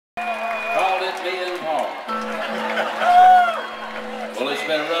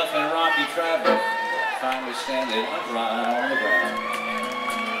finally standing upright on the ground.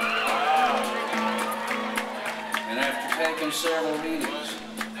 And after taking several readings,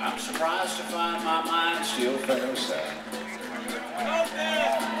 I'm surprised to find my mind still fairly sound.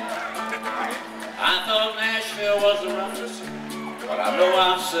 I thought Nashville was the roughest, but I know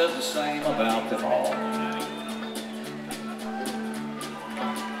I've said the same about them all.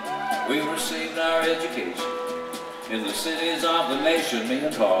 We received our education in the cities of the nation, me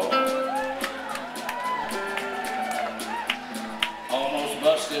and Paul. Almost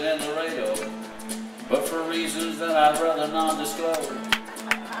busted in the radio, but for reasons that I'd rather not disclose.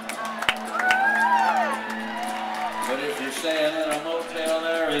 But if you're staying in a motel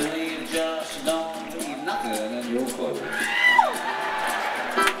there and leave, just don't leave nothing in your clothes.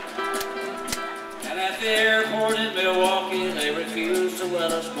 And at the airport in Milwaukee, they refused to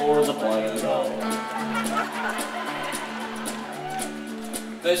let us board the plane at all.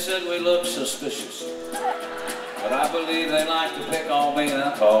 They said we looked suspicious, but I believe they like to pick on me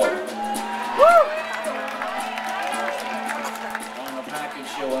and Paul. On a package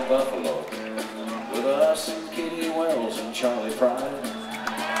show in Buffalo, with us and Kitty Wells and Charlie Pride.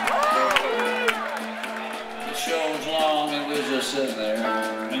 The show was long and we was just sitting there,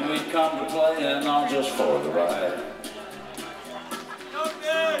 and we'd come to play and all just for the ride.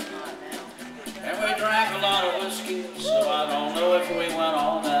 And we drank a lot of whiskey, so I don't know if we went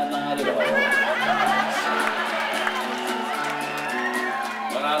on that night at all.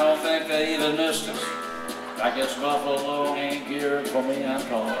 But I don't think they even missed us. I guess Buffalo ain't geared for me and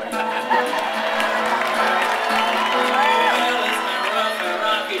Paul. Well, it's been rough and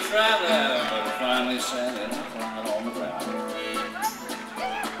rocky traveling, but we're finally standing upright on the ground.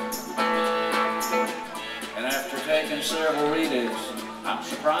 And after taking several readings, I'm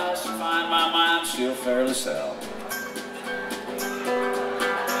surprised to find my mind still fairly sound.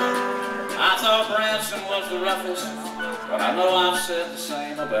 I thought Branson was the roughest, but I know I've said the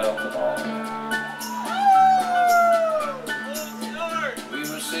same about them all. We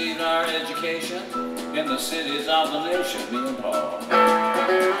received our education in the cities of the nation, me and Paul.